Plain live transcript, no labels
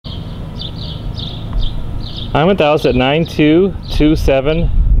I'm at the house at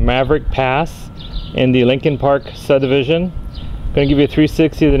 9227 Maverick Pass in the Lincoln Park subdivision. I'm going to give you a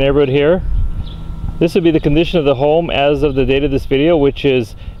 360 of the neighborhood here. This would be the condition of the home as of the date of this video, which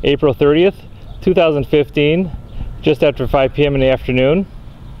is April 30th, 2015, just after 5 p.m. in the afternoon.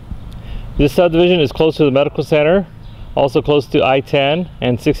 This subdivision is close to the medical center, also close to I-10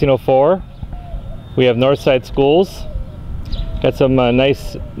 and 1604. We have Northside schools. Got some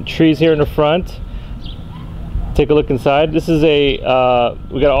nice trees here in the front. Take a look inside. This is a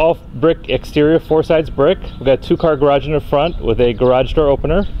we got all brick exterior, 4 sides brick. We got 2-car garage in the front with a garage door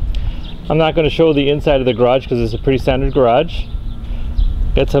opener. I'm not going to show the inside of the garage because it's a pretty standard garage.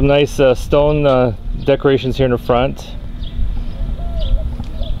 Got some nice stone decorations here in the front.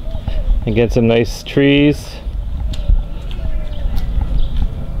 Again, some nice trees.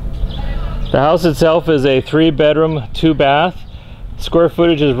 The house itself is a 3-bedroom, 2-bath. Square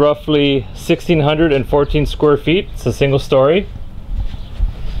footage is roughly 1,614 square feet. It's a single story.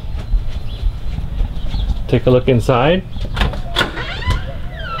 Take a look inside.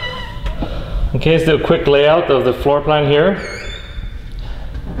 Okay, let's do a quick layout of the floor plan here.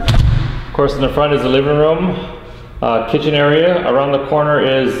 Of course, in the front is the living room, kitchen area. Around the corner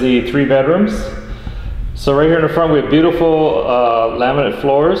is the 3 bedrooms. So right here in the front we have beautiful laminate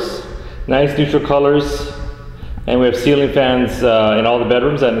floors, nice neutral colors. And we have ceiling fans in all the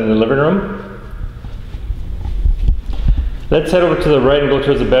bedrooms and in the living room. Let's head over to the right and go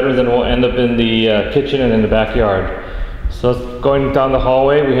towards the bedrooms, and we'll end up in the kitchen and in the backyard. So going down the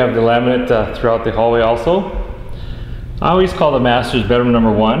hallway, we have the laminate throughout the hallway also. I always call the master's bedroom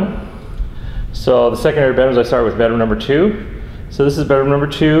number 1. So the secondary bedrooms, I start with bedroom number 2. So this is bedroom number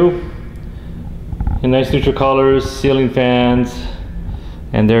 2. In nice neutral colors, ceiling fans,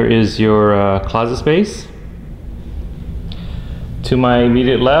 and there is your closet space. To my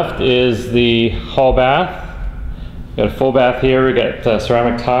immediate left is the hall bath. Got a full bath here. We got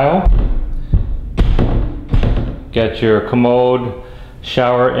ceramic tile. Got your commode,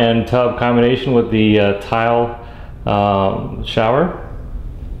 shower, and tub combination with the tile shower.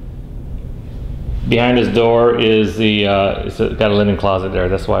 Behind this door is the it's got a linen closet there.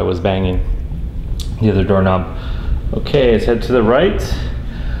 That's why I was banging the other doorknob. Okay, let's head to the right.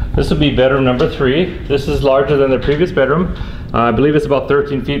 This will be bedroom number 3. This is larger than the previous bedroom. I believe it's about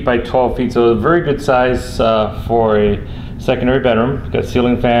 13 feet by 12 feet, so a very good size for a secondary bedroom. Got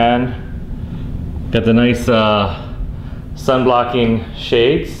ceiling fan, got the nice sun blocking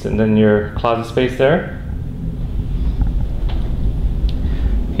shades, and then your closet space there.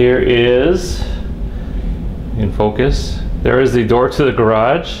 Here is, in focus, there is the door to the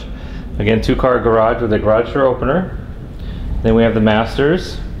garage. Again, 2-car garage with a garage door opener. Then we have the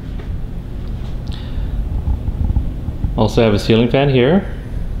masters. Also have a ceiling fan here.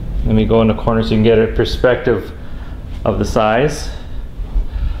 Let me go in the corner so you can get a perspective of the size.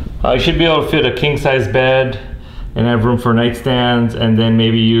 You should be able to fit a king-size bed and have room for nightstands, and then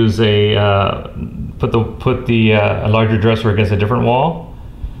maybe use a put a larger dresser against a different wall.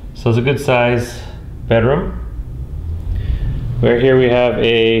 So it's a good size bedroom. Right here we have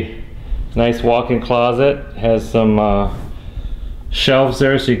a nice walk-in closet. Has some shelves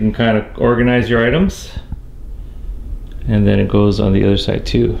there so you can kind of organize your items. And then it goes on the other side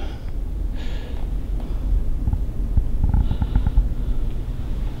too.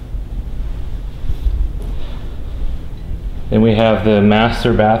 Then we have the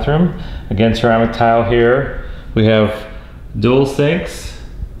master bathroom. Again, ceramic tile here. We have dual sinks,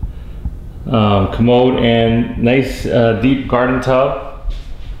 commode, and nice deep garden tub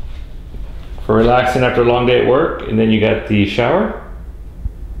for relaxing after a long day at work. And then you got the shower.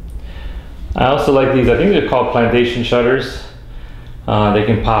 I also like these. I think they're called plantation shutters. They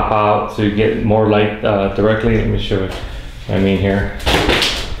can pop out so you get more light directly. Let me show you what I mean here.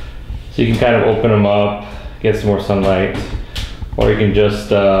 So you can kind of open them up, get some more sunlight, or you can just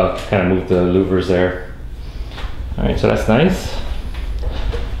kind of move the louvers there. All right, so that's nice.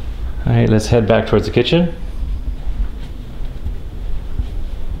 All right, let's head back towards the kitchen.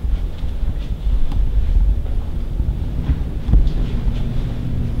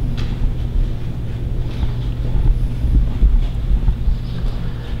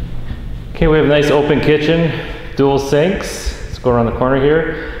 Okay, we have a nice open kitchen, dual sinks. Let's go around the corner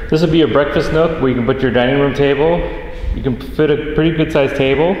here. This will be your breakfast nook where you can put your dining room table. You can fit a pretty good sized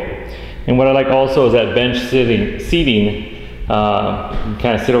table. And what I like also is that bench seating. You can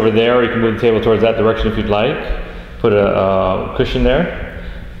kind of sit over there, or you can move the table towards that direction if you'd like. Put a cushion there.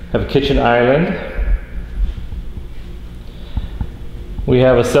 Have a kitchen island. We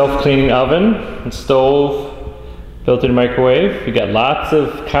have a self-cleaning oven and stove, Built-in microwave. You got lots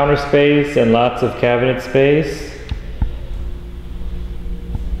of counter space and lots of cabinet space.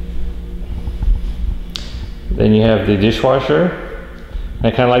 Then you have the dishwasher.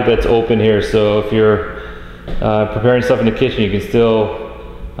 I kind of like that's open here, so if you're preparing stuff in the kitchen, you can still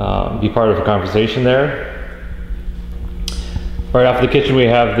be part of a conversation there. Right off the kitchen we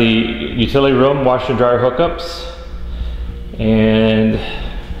have the utility room, washer and dryer hookups. And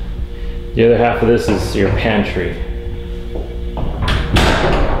the other half of this is your pantry.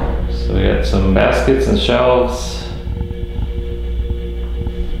 So we got some baskets and shelves.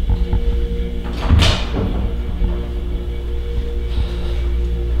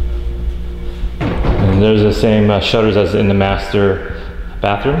 And there's the same shutters as in the master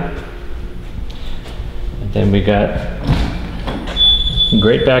bathroom. And then we got a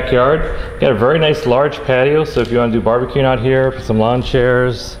great backyard. Got a very nice large patio, so if you want to do barbecuing out here, put some lawn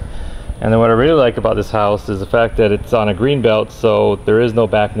chairs. And then what I really like about this house is the fact that it's on a greenbelt, so there is no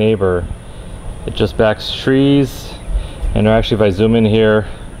back neighbor. It just backs trees. And actually, if I zoom in here,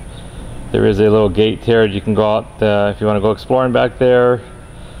 there is a little gate here. You can go out if you want to go exploring back there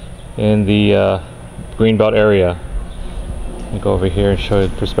in the greenbelt area. I'll go over here and show you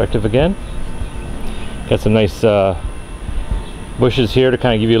the perspective again. Got some nice bushes here to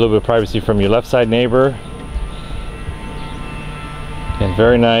kind of give you a little bit of privacy from your left side neighbor. And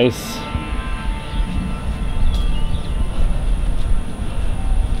very nice.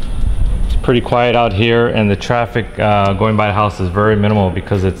 Pretty quiet out here, and the traffic going by the house is very minimal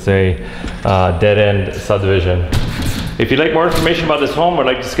because it's a dead-end subdivision. If you'd like more information about this home or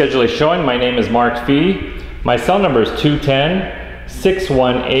like to schedule a showing, my name is Mark Fee. My cell number is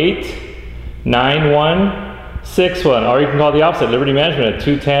 210-618-9161, or you can call the office at Liberty Management at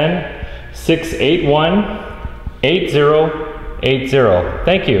 210-681-8080.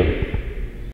 Thank you.